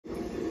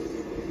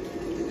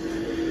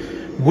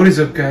What is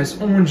up, guys?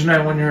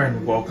 Orange91 here,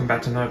 and welcome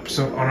back to another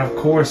episode on, of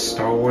course,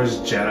 Star Wars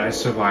Jedi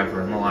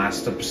Survivor. In the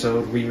last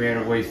episode, we made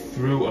our way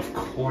through, of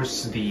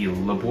course, the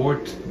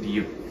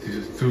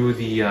through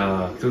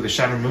the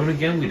Shattered Moon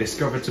again. We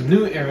discovered some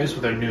new areas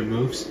with our new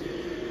moves,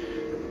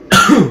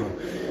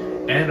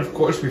 and of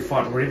course, we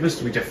fought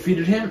Ravus. We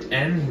defeated him,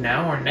 and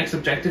now our next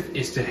objective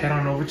is to head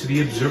on over to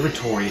the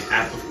observatory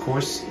at, of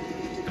course,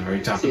 the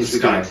very top of the sky.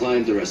 We gotta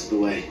climb the rest of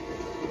the way.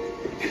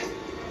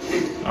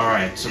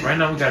 Alright, so right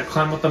now we gotta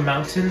climb up the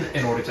mountain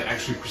in order to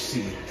actually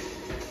proceed.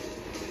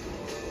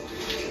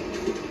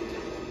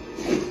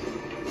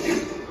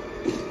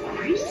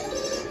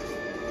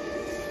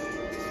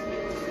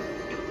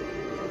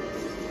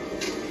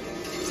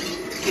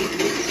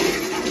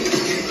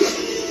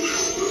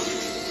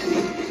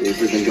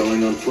 Safer than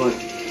going on foot.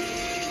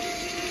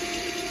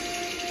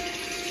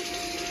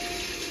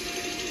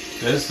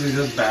 This leads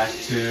us back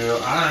to,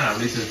 I don't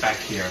know, leads us back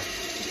here.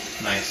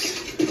 Nice.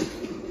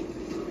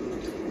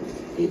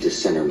 Need to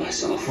center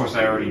myself. Of course,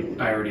 I already,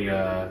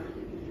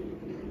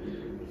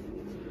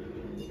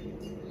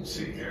 let's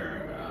see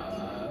here,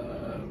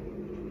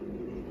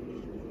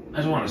 I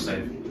just want to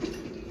save.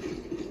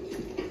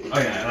 Oh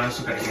yeah, and I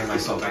also gotta heal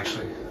myself,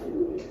 actually.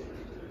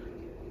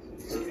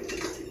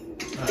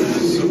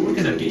 So we're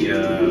gonna be,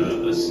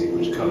 let's see,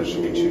 which color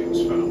should we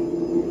choose from?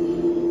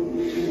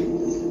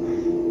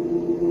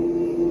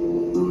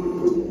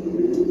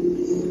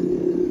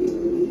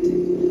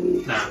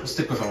 Nah, let's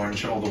stick with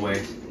orange all the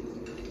way.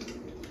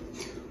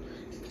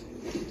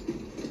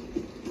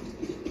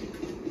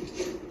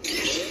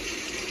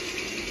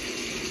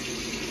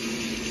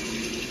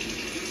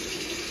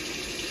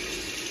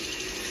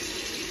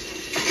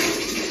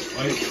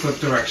 Wait, flip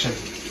direction.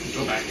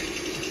 Go back.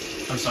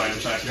 I'm sorry, I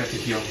forgot to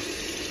heal.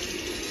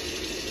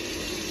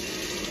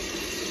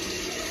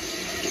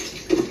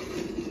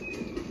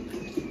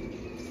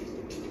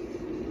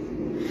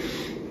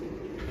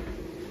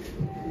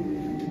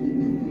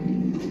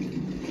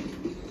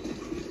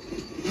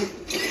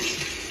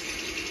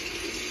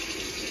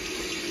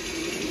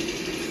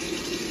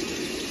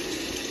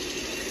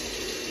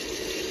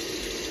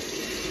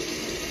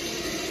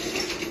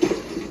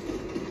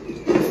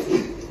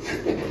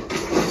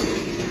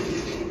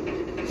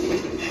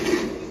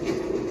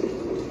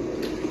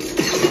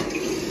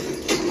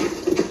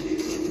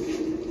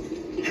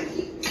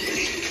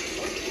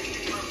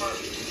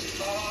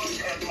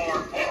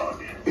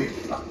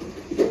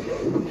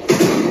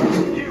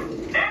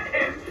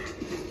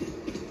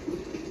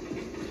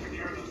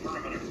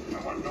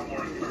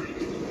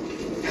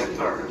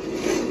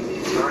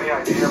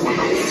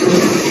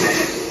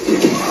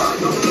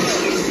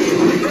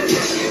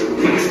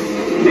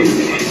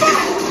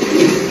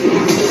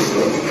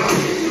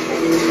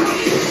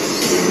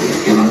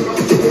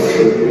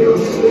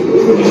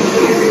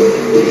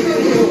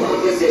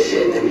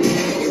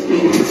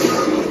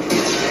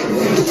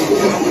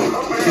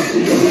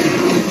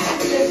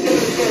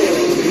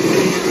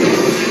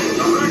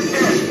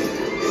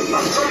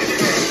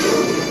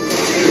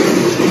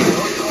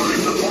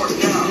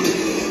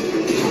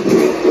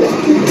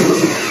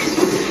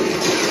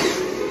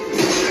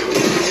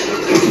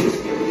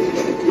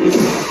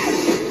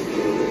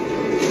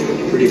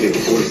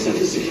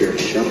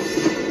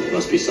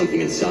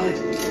 Something inside.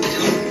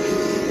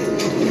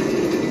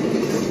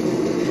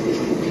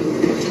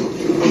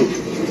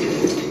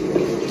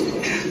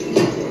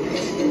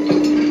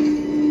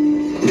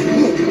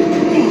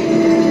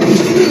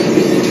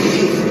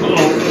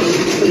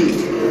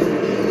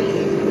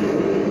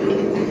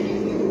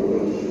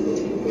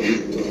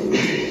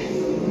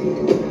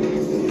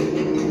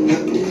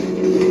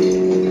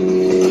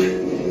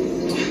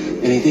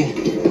 Anything?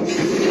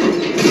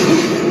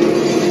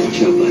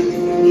 Watch out, bud.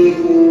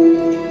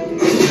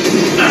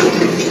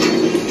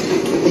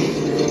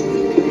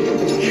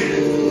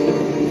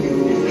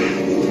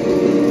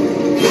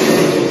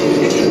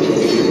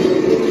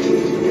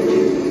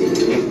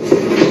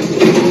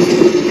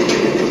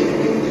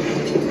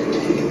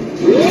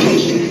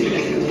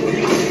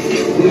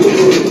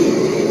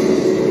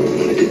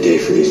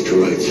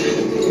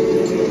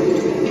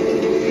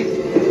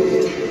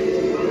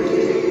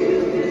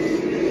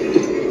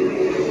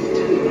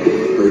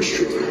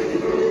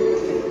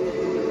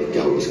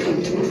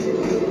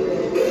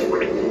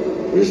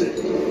 What is it?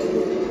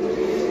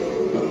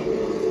 Oh.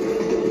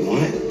 You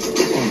want it?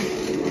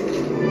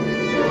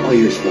 All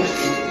yours, bud.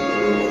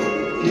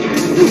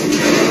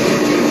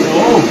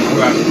 Oh,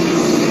 crap.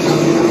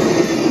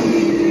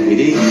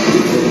 BD?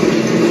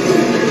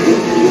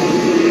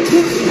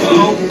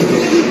 Oh.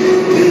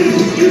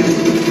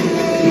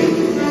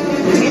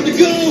 Time to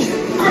go!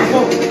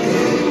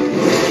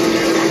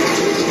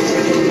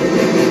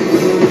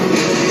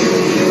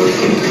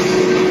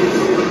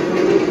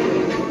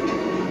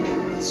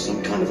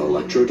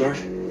 Electro dart?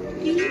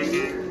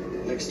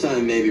 Next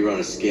time, maybe run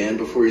a scan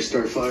before you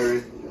start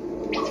firing.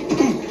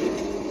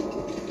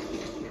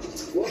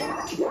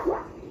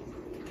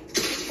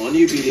 On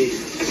you, BD.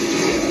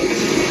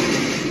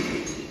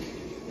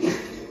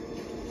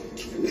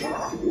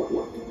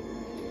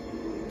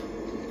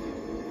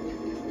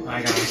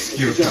 I got a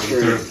mosquito coming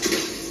through.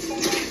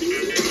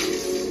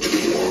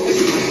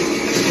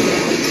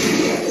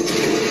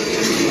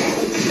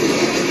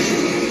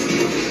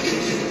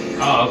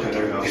 Oh, okay,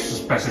 there we go. It's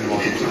just pressing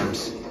multiple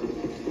times.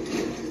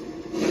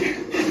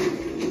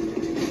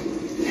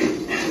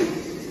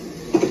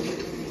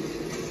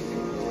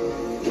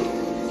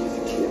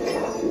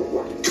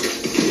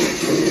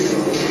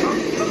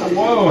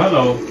 Whoa,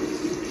 hello.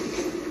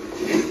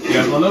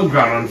 Yeah, the low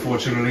ground,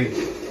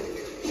 unfortunately.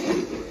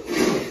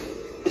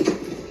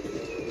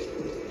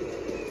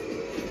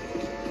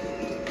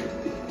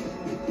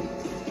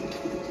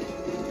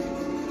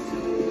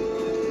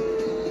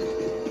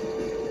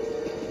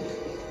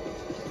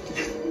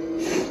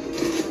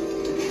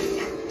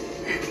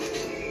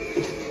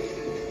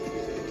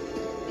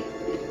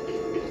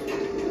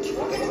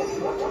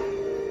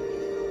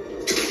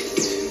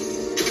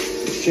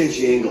 Change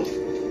the angle.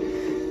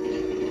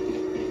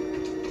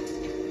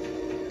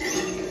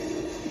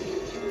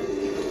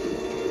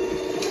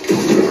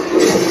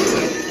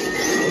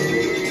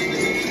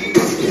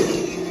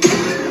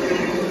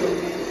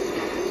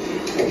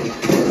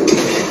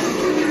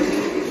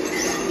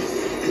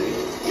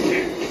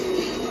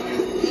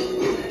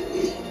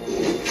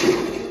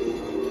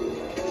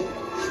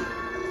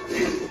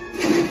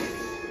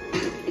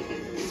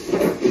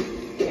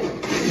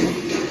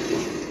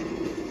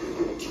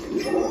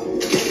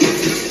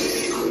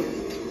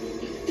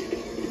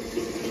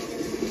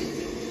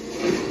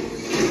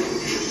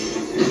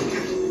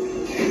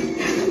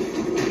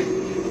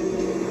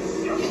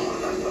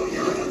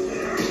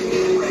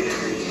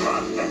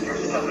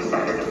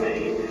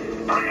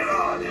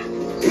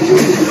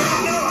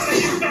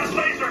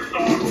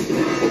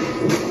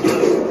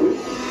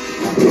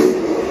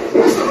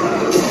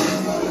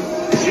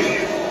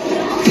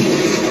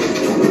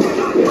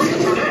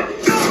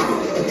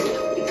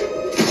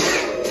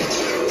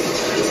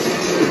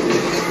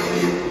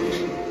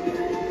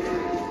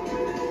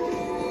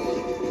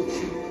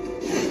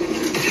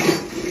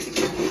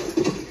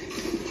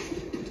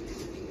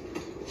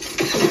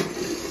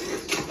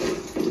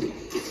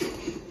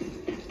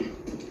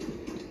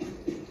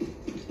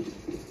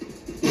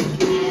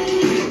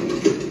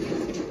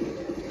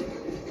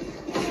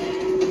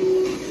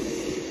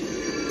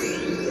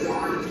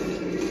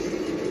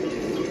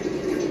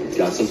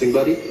 Got something,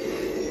 buddy?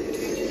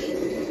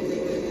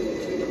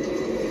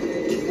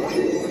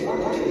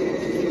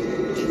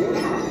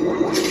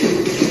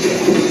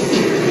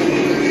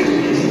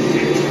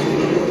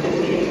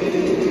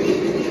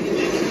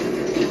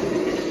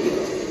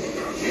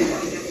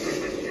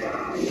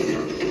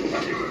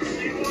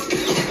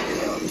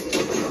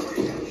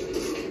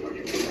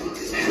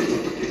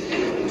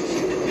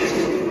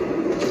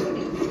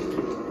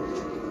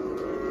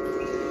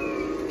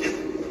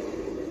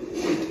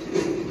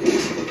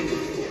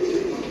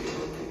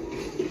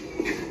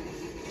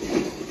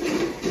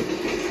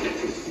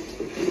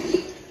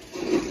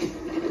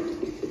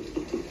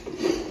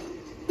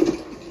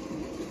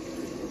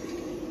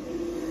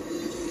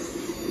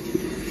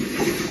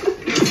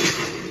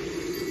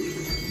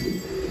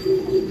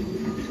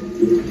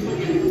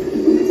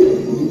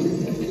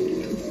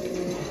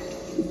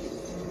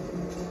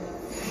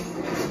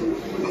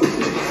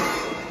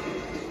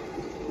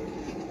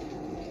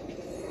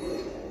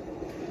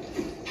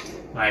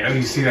 I know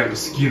you see that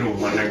mosquito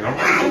running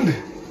around.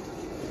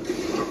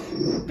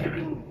 Damn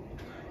it.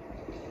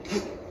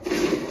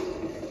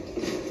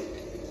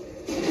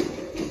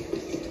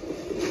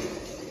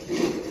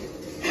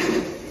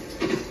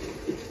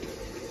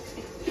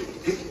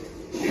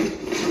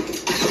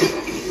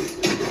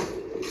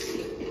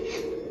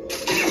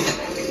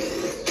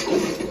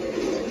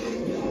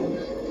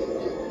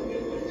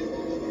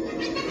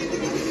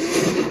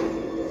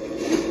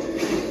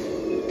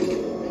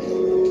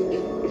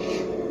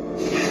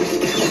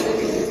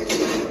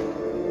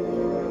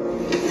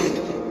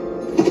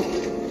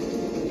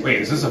 Wait,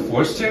 is this a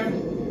force chair? I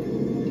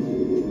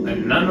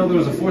did not know there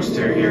was a force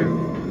chair here.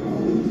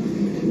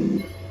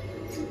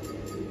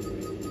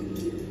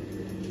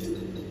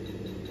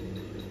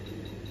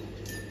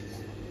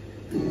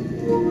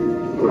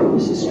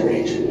 This is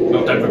strange.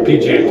 No time for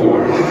PGA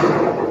Tour.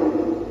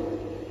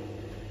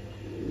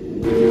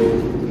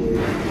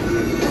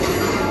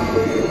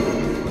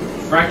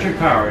 Fractured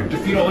power.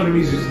 Defeat all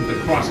enemies using the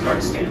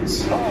crossguard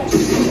stance.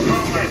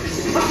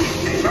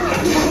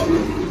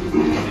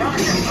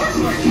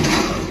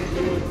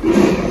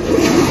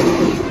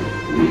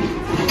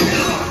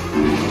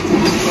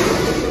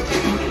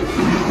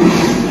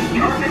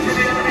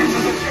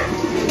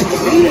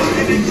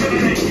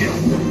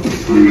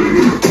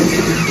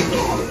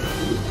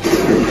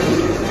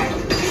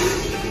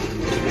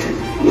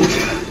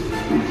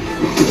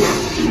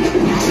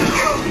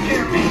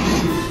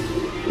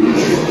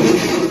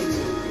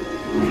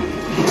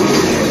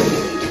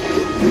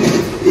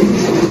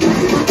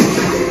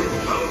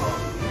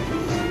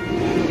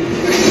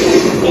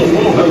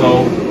 Oh, hello.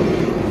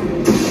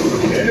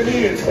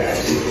 Enemy attack.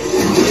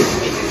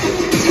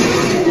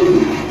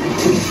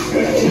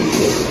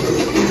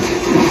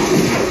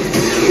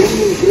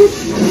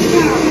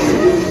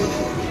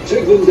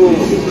 Moving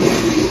down.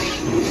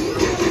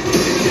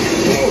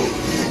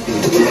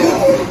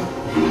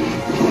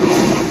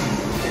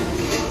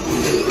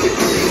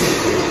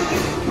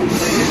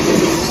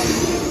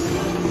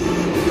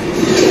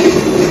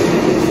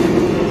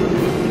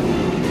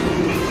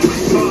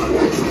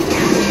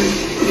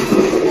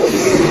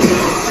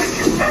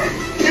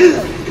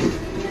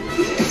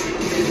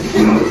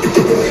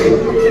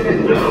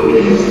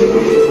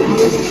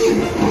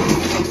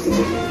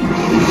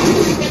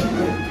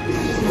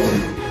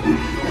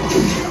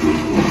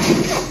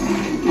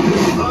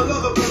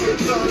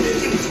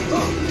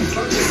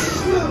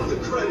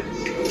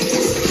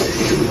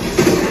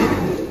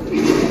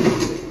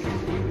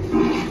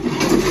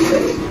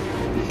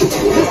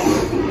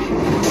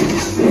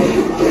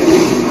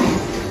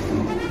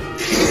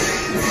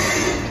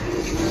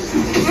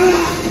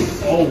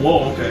 Oh,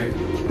 whoa, okay.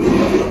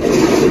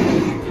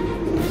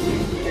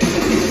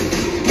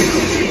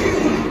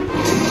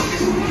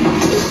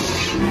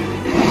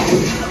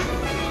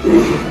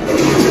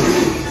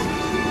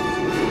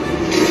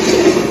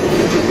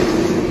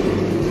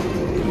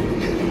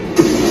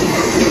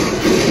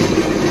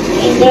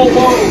 Whoa,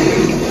 whoa!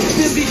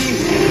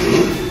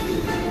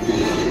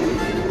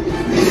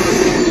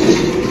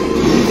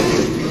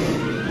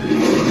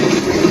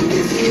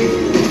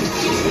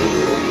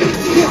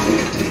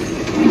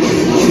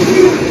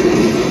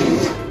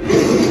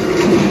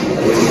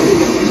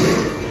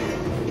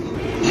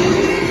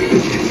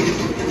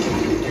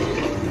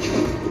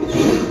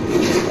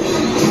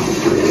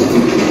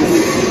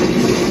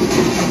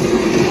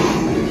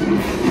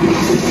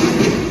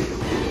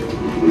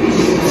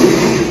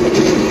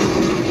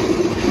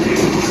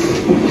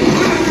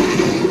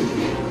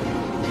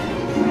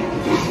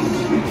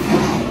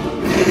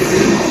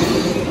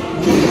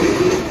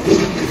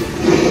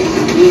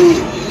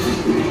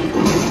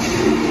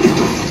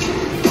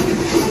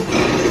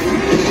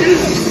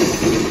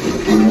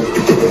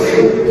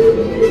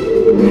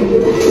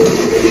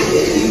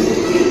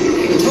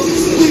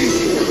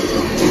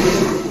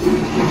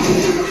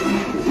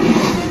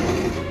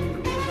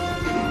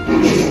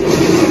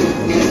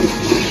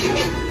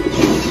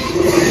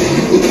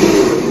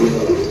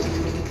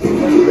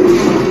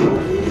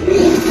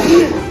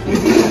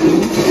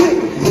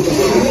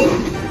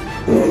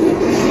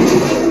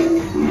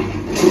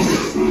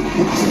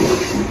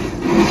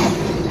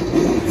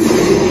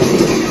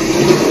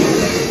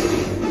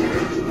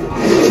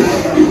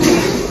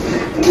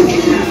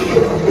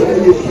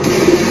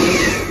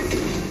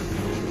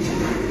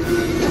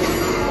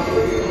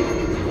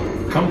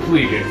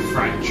 Completed.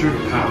 Fractured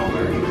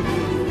power.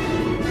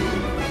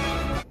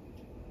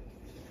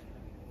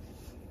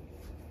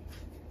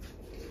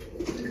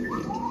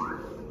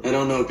 I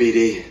don't know,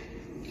 BD.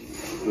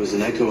 It was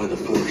an echo in the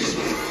Force.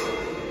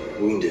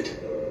 Wounded.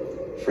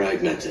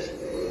 Fragmented.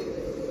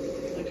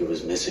 Like it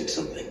was missing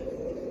something.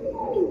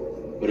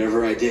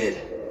 Whatever I did,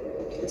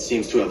 it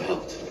seems to have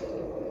helped.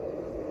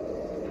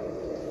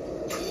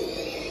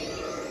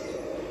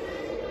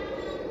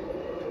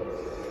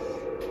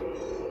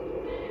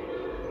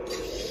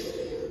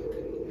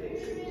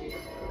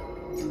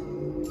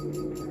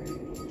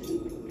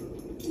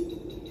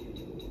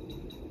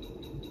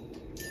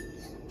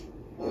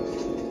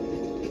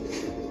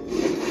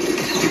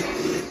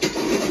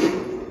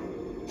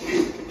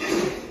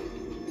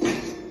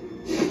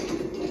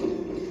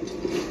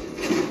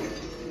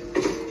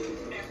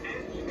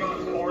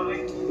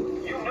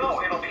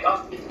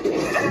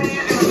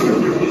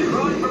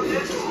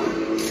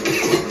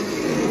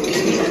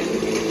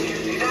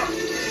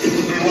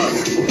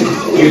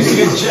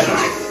 Using a Jedi.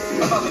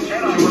 I thought the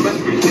Jedi were meant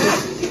to be dead.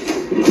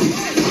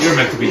 You're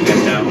meant to be dead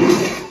now.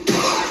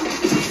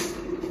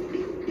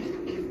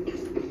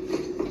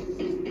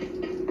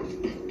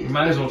 You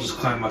might as well just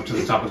climb up to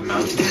the top of the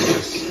mountain and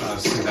just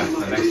save that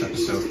for the next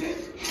episode.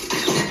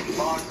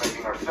 Fog's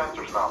making our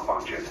sensors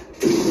malfunction.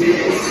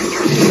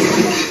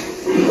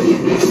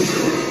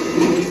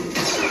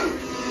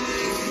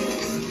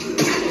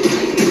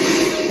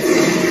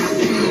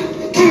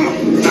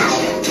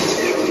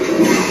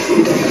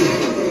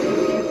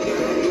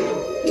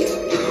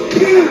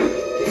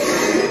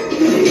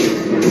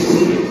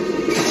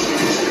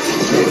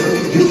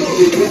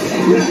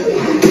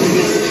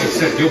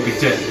 Except you'll be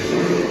dead.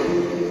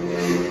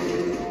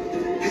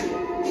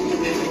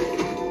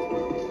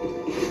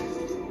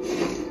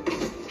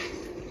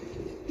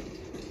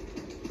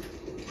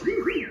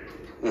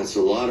 That's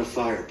a lot of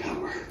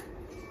firepower.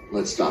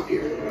 Let's stop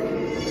here.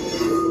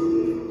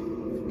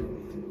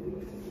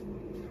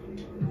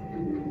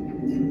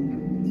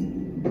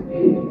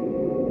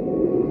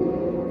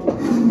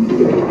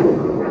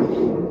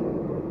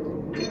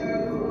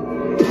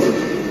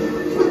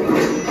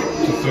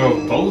 To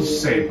throw both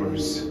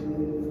sabers.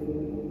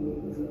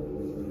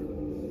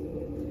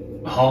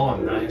 Oh,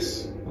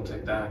 nice. I'll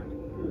take that.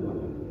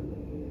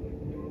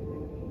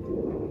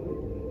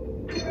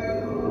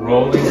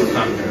 Rolling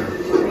Thunder.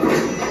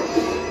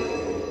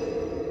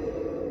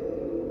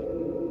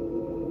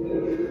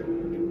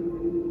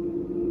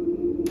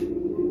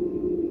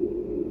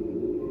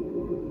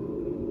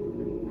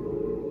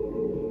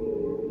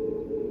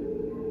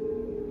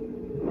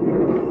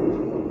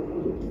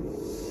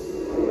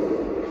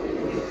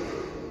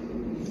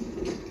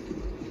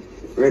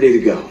 Ready to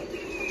go.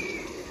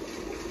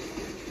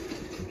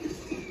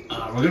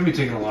 We're gonna be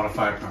taking a lot of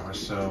firepower,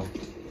 so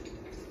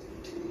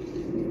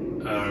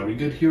are we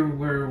good here?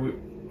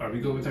 Are we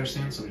good with our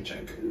stance? Let me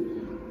check.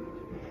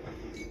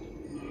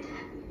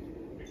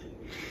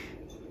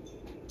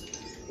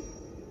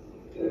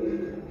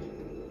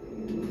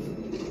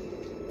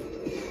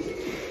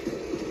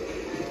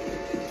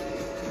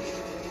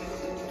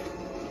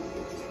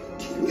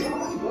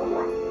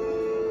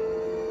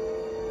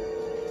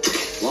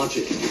 Launch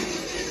it.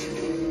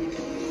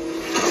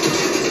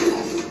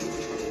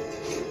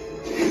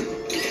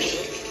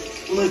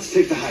 Let's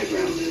take the high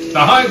ground. The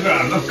high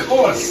ground, of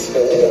course!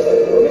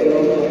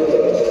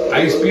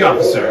 ISB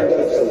officer.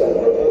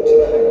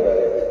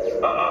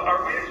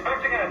 Are we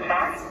expecting an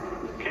attack?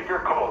 Keep your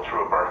cool,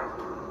 trooper.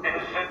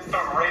 Is it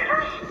the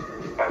Raiders?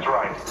 That's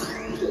right.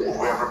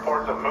 We have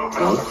reports of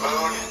movement on the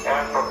moon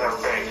and from their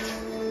base.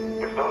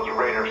 If those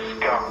Raider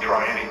scum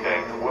try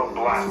anything, we'll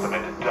blast them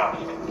into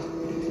dust.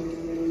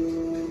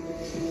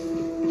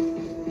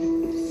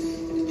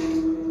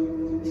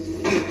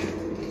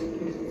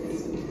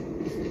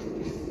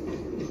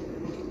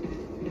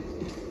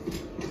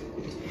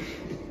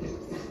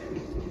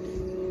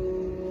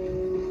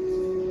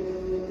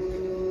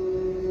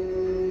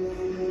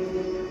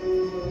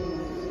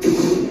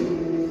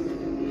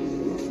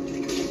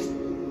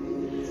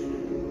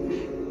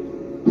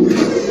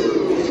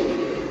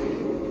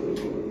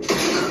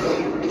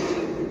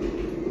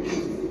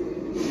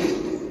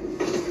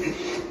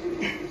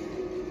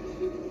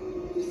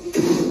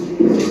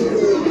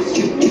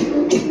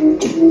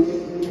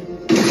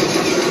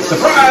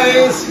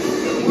 Surprise!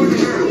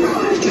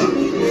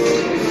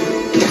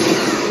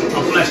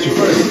 I'll blast you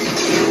first.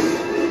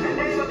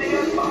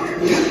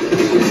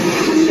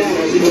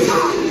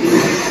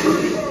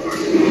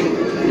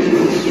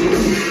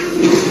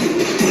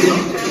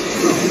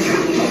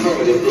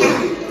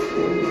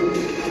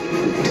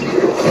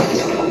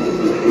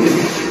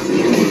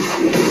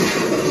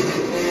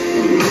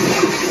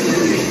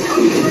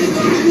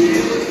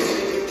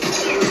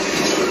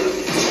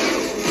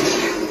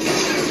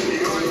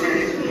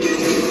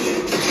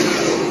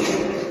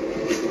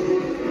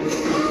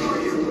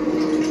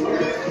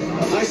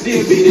 I see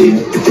it, BD.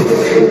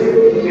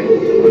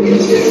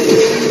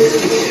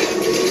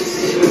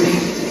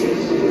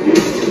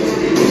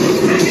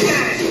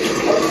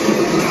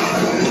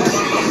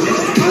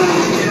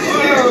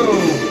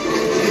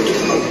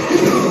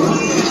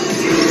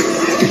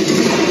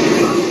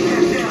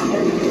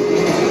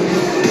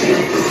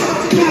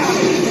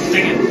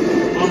 Dang it.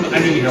 I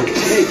need help.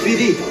 Hey,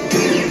 BD.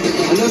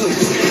 Another.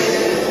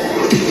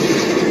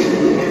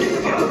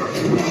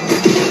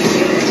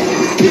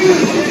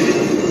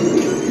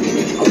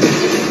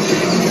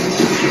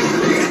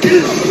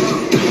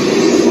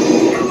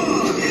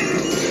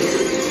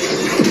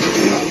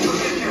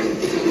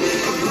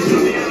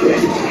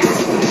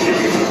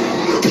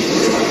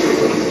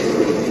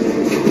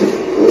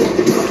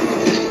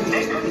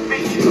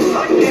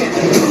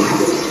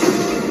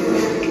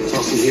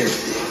 Toss it here.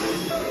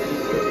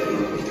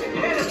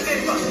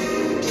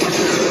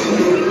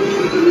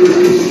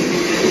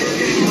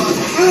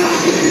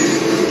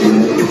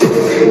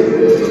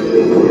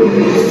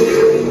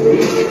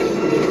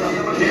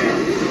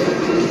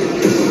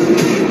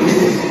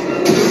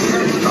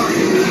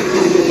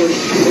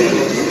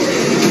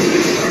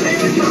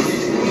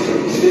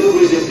 Still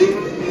resisting.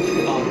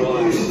 I'll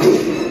relax.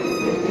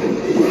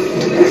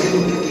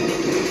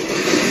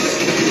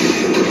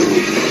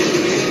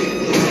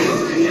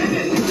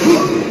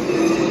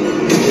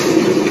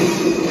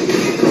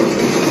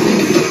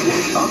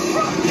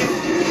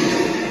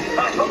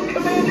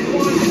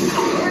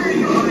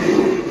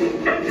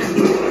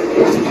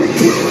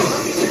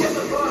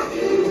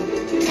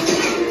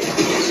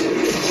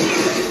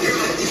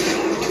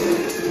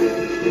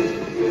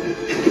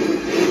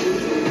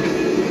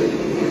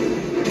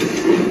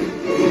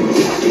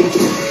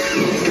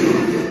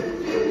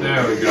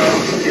 There we go.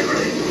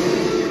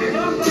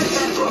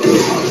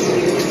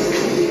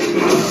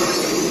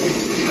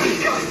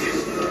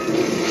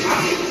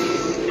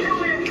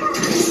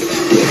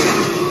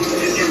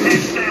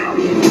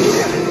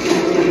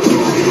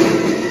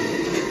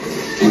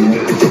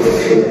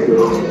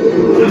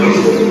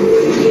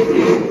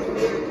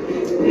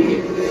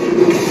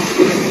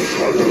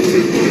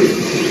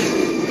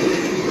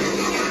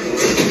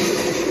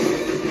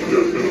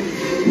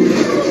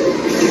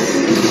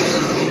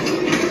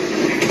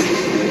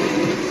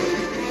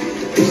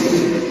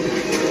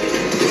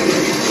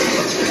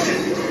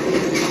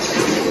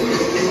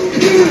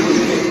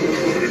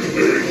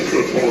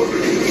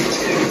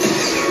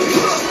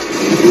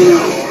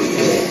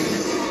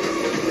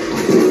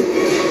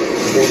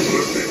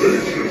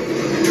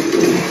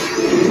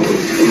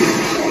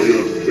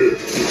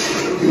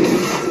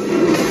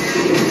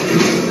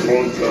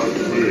 Contact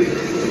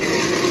me.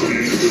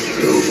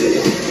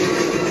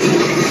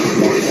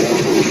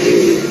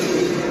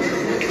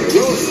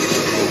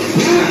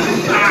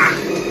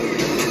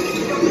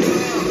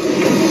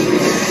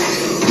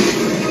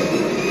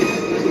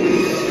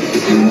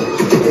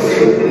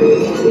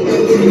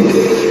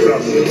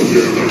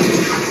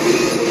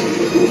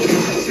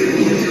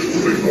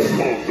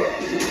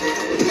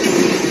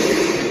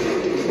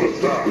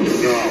 Back now.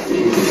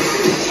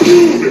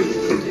 Unit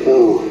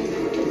confirmed.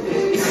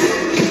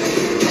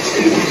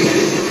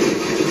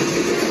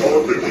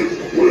 Target is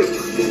split.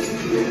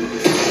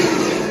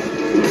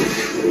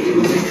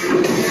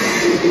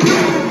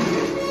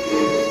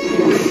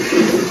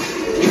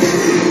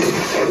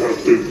 I have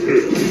been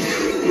hit.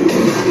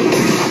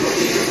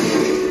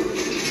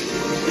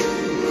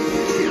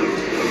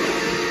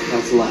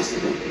 That's the last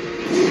of them.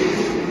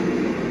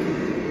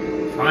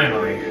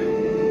 Finally.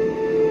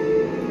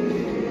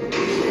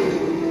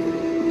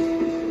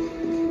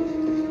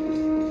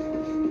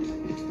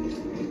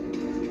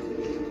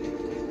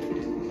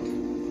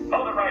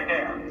 Hold it right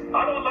there. I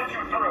won't let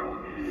you through.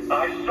 I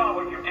saw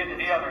what you did to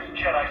the others,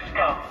 Jedi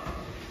scum.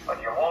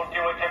 But you won't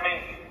do it to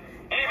me.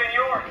 Even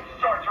your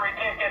sorcery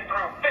can't get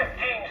through 15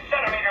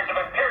 centimeters of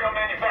Imperial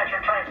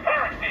manufactured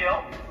transparent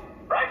steel.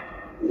 Right?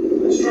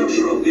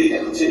 Structural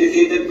readouts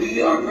indicate that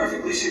we are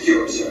perfectly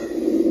secure, sir.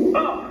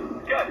 Oh,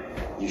 good.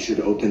 You should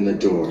open the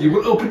door. You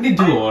will open the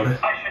door.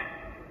 I should...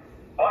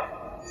 What?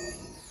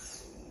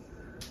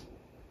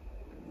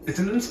 It's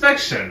an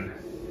inspection.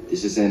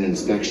 This is an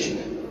inspection.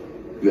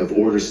 You have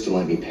orders to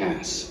let me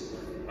pass.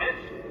 This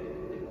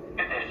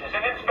is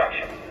an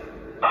inspection.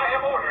 I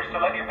have orders to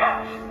let you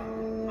pass.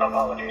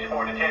 Apologies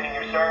for detaining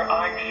you, sir.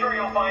 I'm sure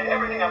you'll find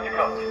everything up to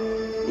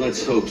code.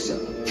 Let's hope so.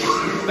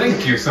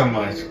 Thank you so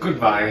much.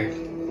 Goodbye.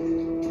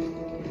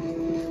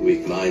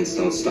 Weak minds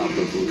don't stop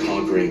them from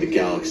conquering the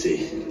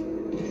galaxy.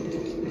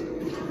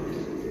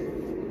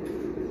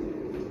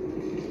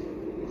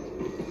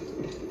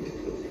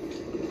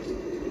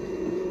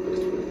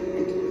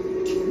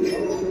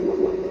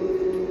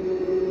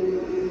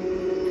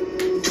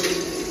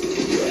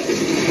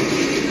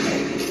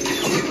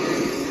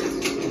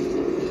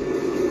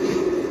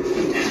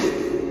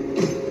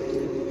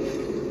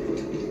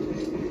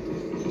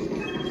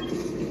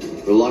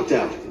 We're locked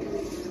out.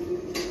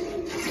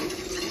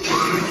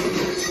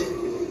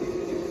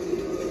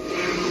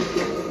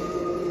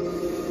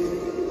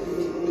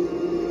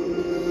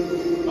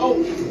 Oh,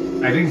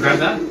 I didn't grab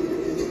that?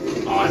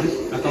 Odd.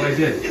 I thought I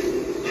did.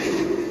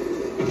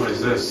 What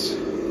is this?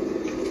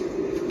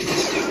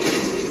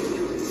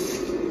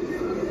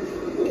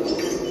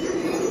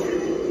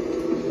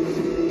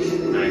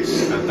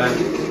 Nice, got that.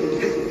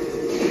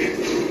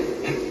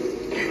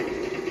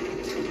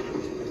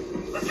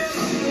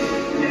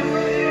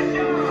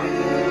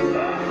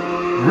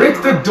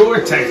 Rick the door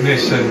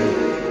technician.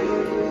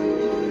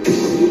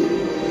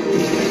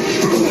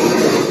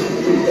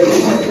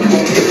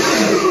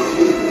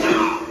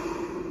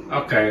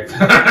 Okay.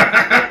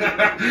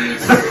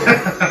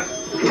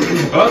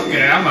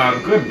 Okay, I'm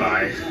out.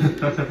 Goodbye.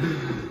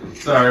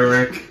 Sorry,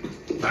 Rick.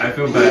 I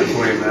feel bad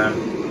for you, man.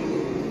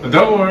 But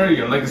don't worry,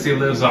 your legacy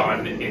lives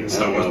on in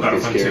Star Wars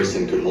Battlefront 2.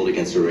 Garrison could hold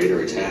against a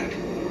Raider attack.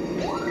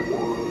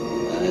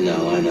 I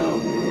know.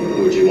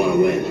 Who would you want to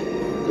win?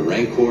 The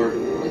Rancor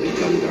or the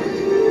Gundark?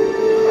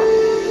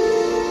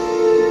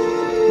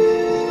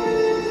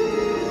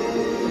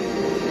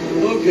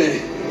 Okay,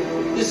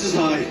 this is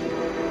high.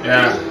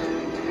 Yeah.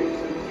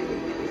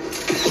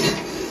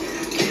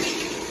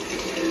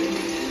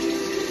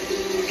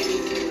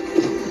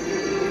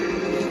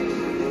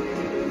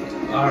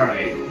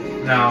 Alright.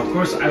 Now, of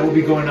course, I will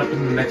be going up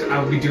in the next... I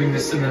will be doing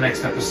this in the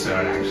next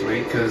episode,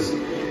 actually, because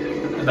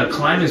the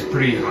climb is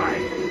pretty high.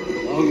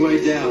 Long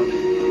way down.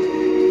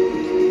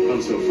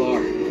 Come so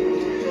far.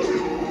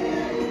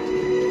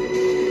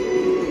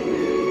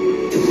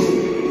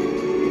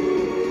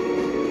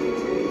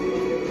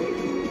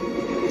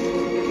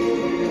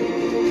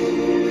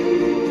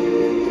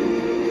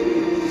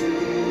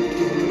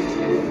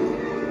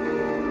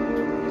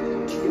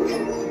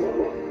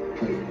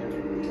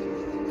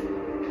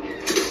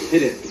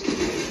 Hit it.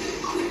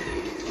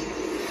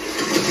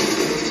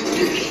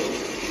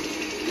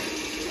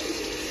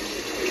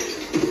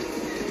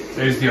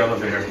 There's the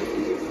elevator.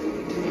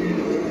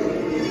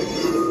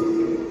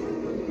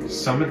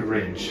 Summit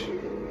Ridge.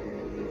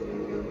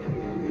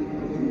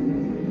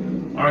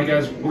 Alright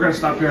guys, we're gonna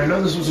stop here. I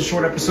know this was a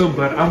short episode,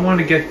 but I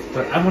want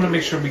to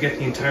make sure we get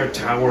the entire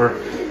tower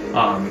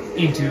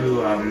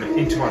into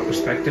our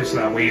perspective, so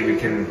that way we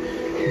can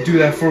do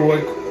that for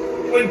like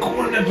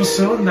one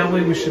episode, and that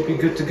way we should be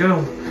good to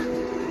go.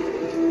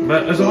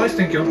 But as always,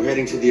 thank you. I'm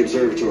heading to the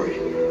observatory.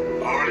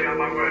 Already on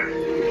my way.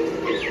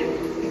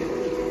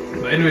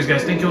 But anyways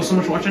guys, thank you all so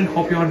much for watching.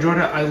 Hope you all enjoyed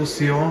it. I will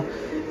see you all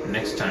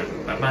next time.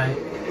 Bye bye.